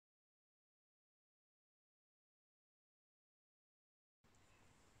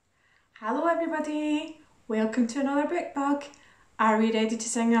Hello everybody, welcome to another Bookbug. Are we ready to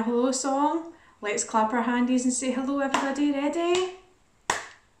sing a hello song? Let's clap our handies and say hello everybody, ready?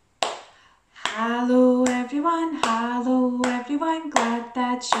 Hello everyone, glad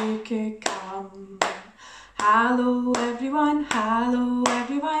that you could come. Hello everyone,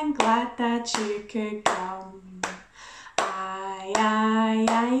 glad that you could come. I,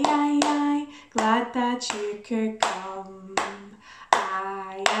 glad that you could come.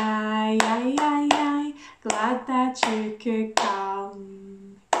 I, glad that you could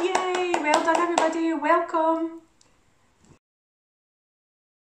come. Yay! Well done everybody, welcome!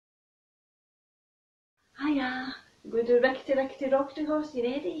 Hiya, I'm going to do rickety rockety horse. You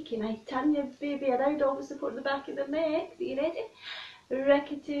ready? Can I turn your baby around, always support the back of the neck? Are you ready?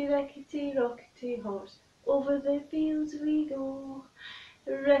 Rickety rockety horse, over the fields we go.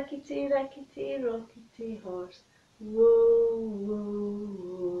 Rickety rockety horse, whoa,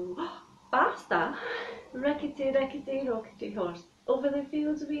 whoa, whoa. Faster! Rickety rockety horse, over the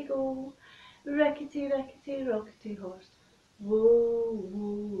fields we go. Rickety rockety horse, whoa,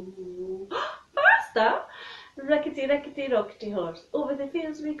 whoa, whoa. Faster! Rickety rockety horse, over the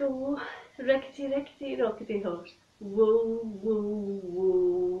fields we go. Rickety rockety horse, whoa, whoa,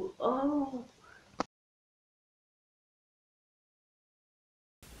 whoa. Oh.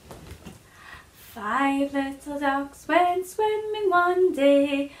 Five little ducks went swimming one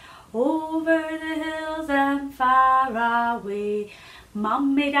day over the hills and far away.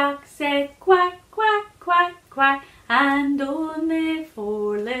 Mummy Duck said quack, quack, quack, quack, and only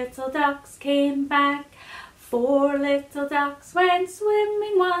 4 little ducks came back. 4 little ducks went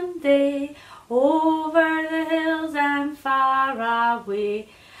swimming one day over the hills and far away.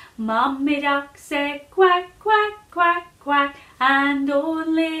 Mummy Duck said quack, quack, quack, quack, and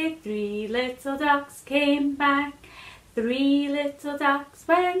only 3 little ducks came back. 3 little ducks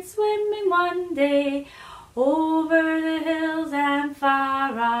went swimming one day over the hills and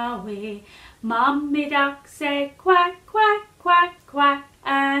far away. Mummy Duck said quack, quack, quack, quack,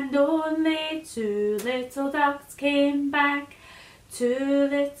 and only 2 little ducks came back. 2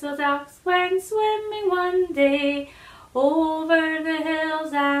 little ducks went swimming one day over the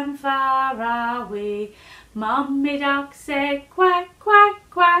hills and far away. Mummy Duck said quack, quack,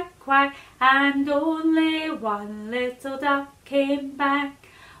 quack, quack, and only 1 little duck came back.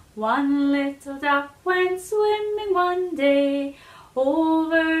 1 little duck went swimming one day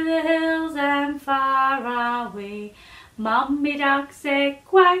over the hills and far away. Mummy Duck said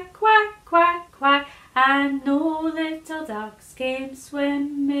quack, quack, quack, quack, and no little ducks came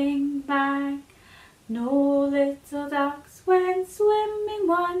swimming back. No little ducks went swimming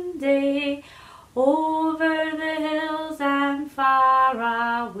one day over the hills and far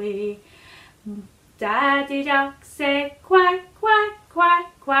away. Daddy Duck said quack, quack,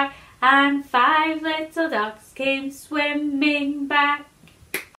 quack, quack, and 5 little ducks came swimming back.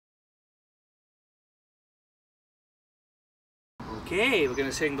 Okay, we're going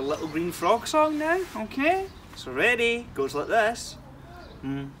to sing the Little Green Frog song now, okay? So ready, goes like this.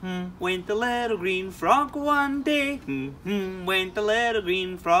 Went the little green frog one day. Went the little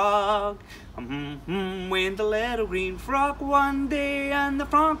green frog. Went the little green frog one day, and the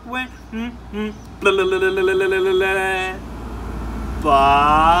frog went blah, blah, blah, blah, blah, blah, blah, blah.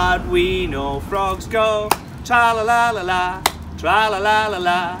 But we know frogs go tra la la la la, tra la la la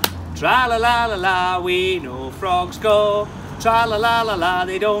la, tra la la la la. We know frogs go tra la la la la.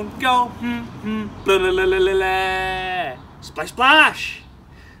 They don't go blah, blah, blah, blah, blah, blah. Splash splash.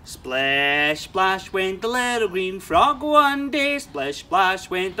 Splash, splash went the little green frog one day. Splash, splash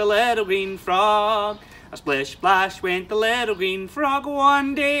went the little green frog. A splish, splash went the little green frog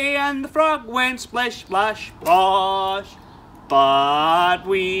one day, and the frog went splish, splash, splosh. But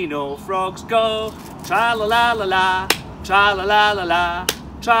we know frogs go tra la la la la, tra la la la la,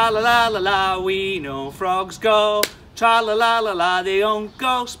 tra la la la la. We know frogs go tra la la la la. They don't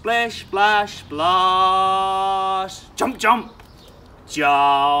go splish, splash, splosh. Jump, jump.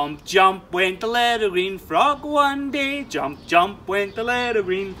 Jump, jump went the little green frog one day. Jump, jump went the little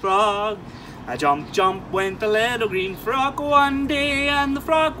green frog. A jump, jump went the little green frog one day, and the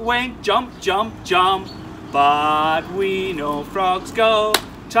frog went jump, jump, jump. But we know frogs go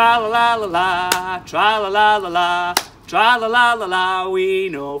tra la la la la, tra la la la la, tra la la la la. We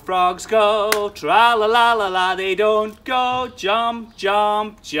know frogs go tra la la la la. They don't go jump,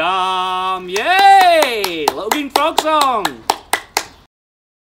 jump, jump. Yay! Little Green Frog song.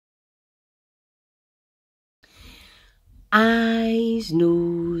 Eyes,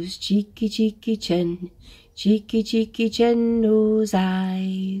 nose, cheeky, cheeky, chin. Cheeky, cheeky, chin, nose,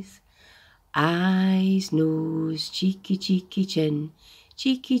 eyes. Eyes, nose, cheeky, cheeky, chin.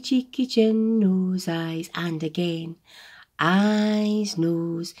 cheeky, cheeky chin, nose, eyes, and again. Eyes,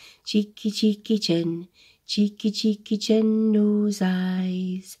 nose, cheeky, cheeky chin, cheeky, cheeky chin, nose,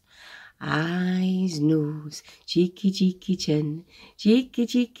 eyes. Eyes, nose, cheeky, cheeky chin, cheeky,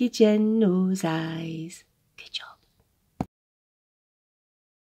 cheeky chin, nose, eyes. Good job.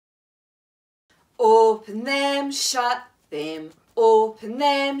 Open them, shut them, open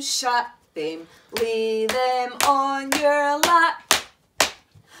them, shut them, lay them on your lap.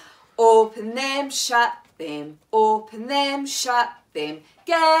 Open them, shut them, open them, shut them,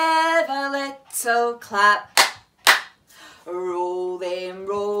 give a little clap. Roll them,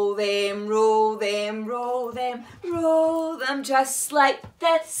 roll them, roll them, roll them, roll them just like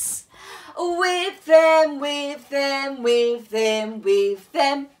this. Wave them, wave them, wave them, wave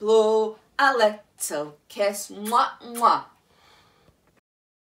them, blow a little kiss. Mwah, mwah.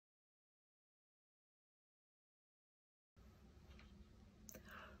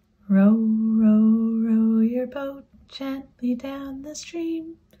 Row, row, row your boat gently down the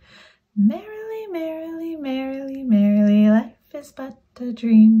stream. Merrily, merrily, merrily, merrily, life is but a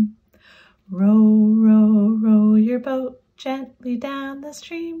dream. Row, row, row your boat gently down the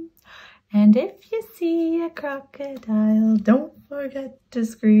stream. And if you see a crocodile, don't forget to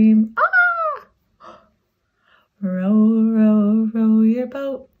scream. Ah! Row, row, row your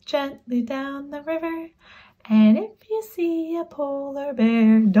boat gently down the river. And if you see a polar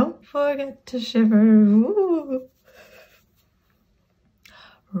bear, don't forget to shiver. Ooh.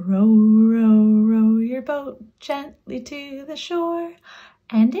 Row, row, row your boat gently to the shore.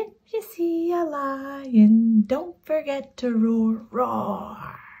 And if you see a lion, don't forget to roar,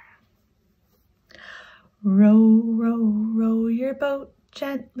 roar. Row, row, row your boat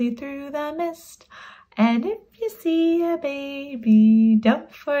gently through the mist. And if you see a baby,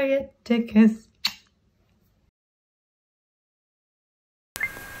 don't forget to kiss.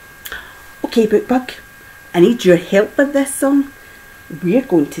 Okay, Bookbug, I need your help with this song. We're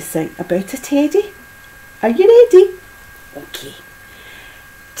going to sing about a teddy. Are you ready? Okay.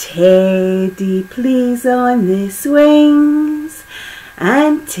 Teddy plays on the swings,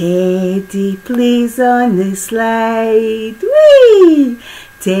 and Teddy plays on the slide. Whee!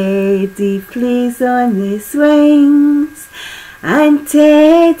 Teddy plays on the swings, and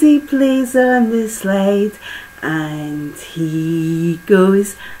Teddy plays on the slide, and he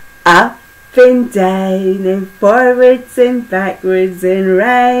goes up and down and forwards and backwards and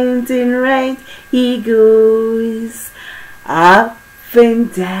round he goes. Up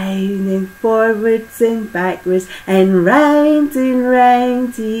and down and forwards and backwards and round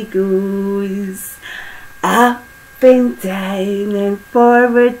he goes. Up and down and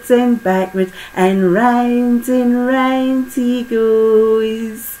forwards and backwards and round he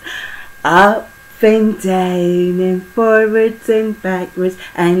goes. Up and down and forwards and backwards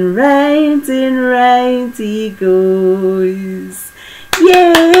and round he goes.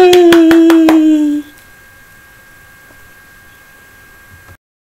 Yay!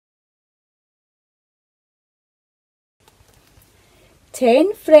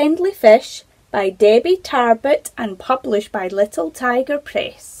 "10 Friendly Fish" by Debbie Tarbert and published by Little Tiger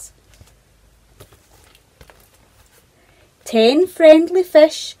Press. 10 friendly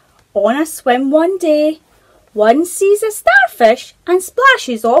fish on a swim one day. One sees a starfish and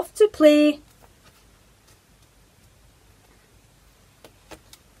splashes off to play.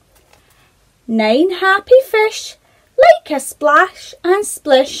 Nine happy fish like a splash and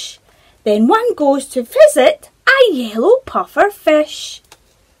splish. Then one goes to visit a yellow puffer fish.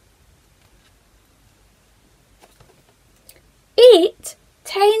 8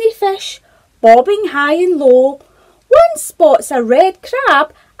 tiny fish bobbing high and low. One spots a red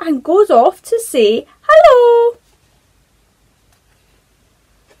crab and goes off to say hello.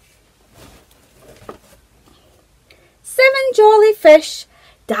 7 jolly fish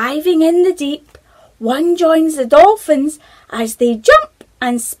diving in the deep. One joins the dolphins as they jump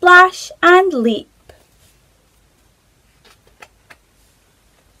and splash and leap.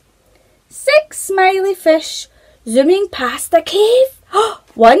 6 smiley fish zooming past a cave.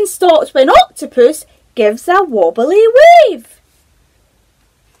 One stops when octopus gives a wobbly wave.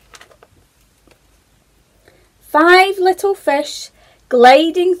 5 little fish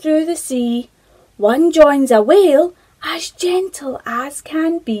gliding through the sea. One joins a whale as gentle as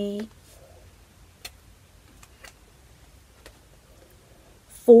can be.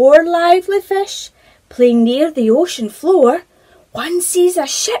 4 lively fish playing near the ocean floor. One sees a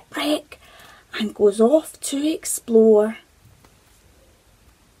shipwreck and goes off to explore.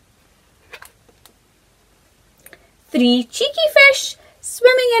 3 cheeky fish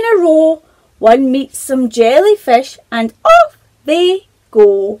swimming in a row. One meets some jellyfish and off they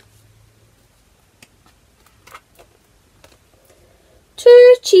go.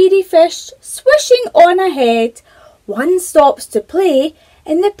 Two cheery fish swishing on ahead, one stops to play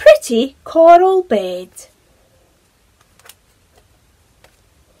in the pretty coral bed.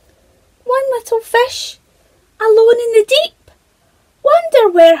 One little fish, alone in the deep, wonder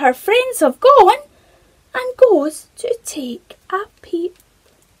where her friends have gone, and goes to take a peep.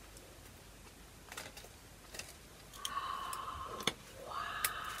 Wow.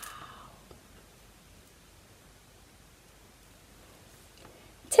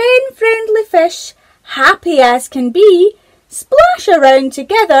 10 friendly fish, happy as can be, splash around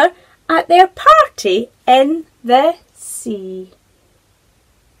together at their party in the sea.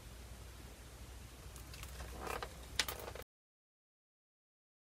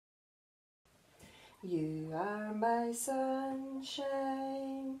 You are my sunshine,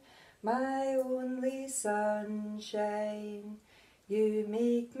 my only sunshine. You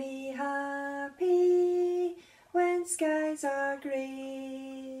make me happy when skies are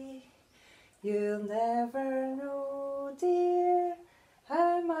grey. You'll never know, dear,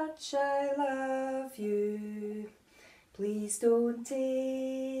 how much I love you. Please don't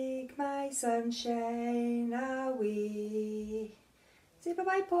take my sunshine away. Say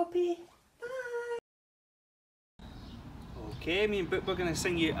bye-bye, Poppy. Bye. Okay, me and Bookbug are going to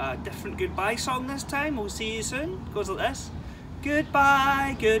sing you a different goodbye song this time. We'll see you soon. It goes like this.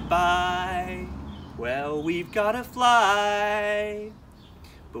 Goodbye, goodbye. Well, we've got to fly,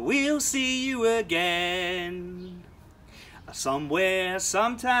 but we'll see you again. Somewhere,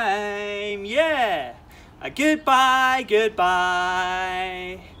 sometime, yeah. A goodbye,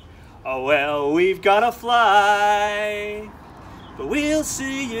 goodbye. Oh, well, we've got to fly, but we'll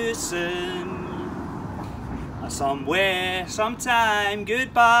see you soon. Somewhere, sometime,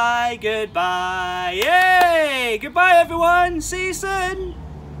 goodbye, goodbye. Yay! Goodbye, everyone. See you soon.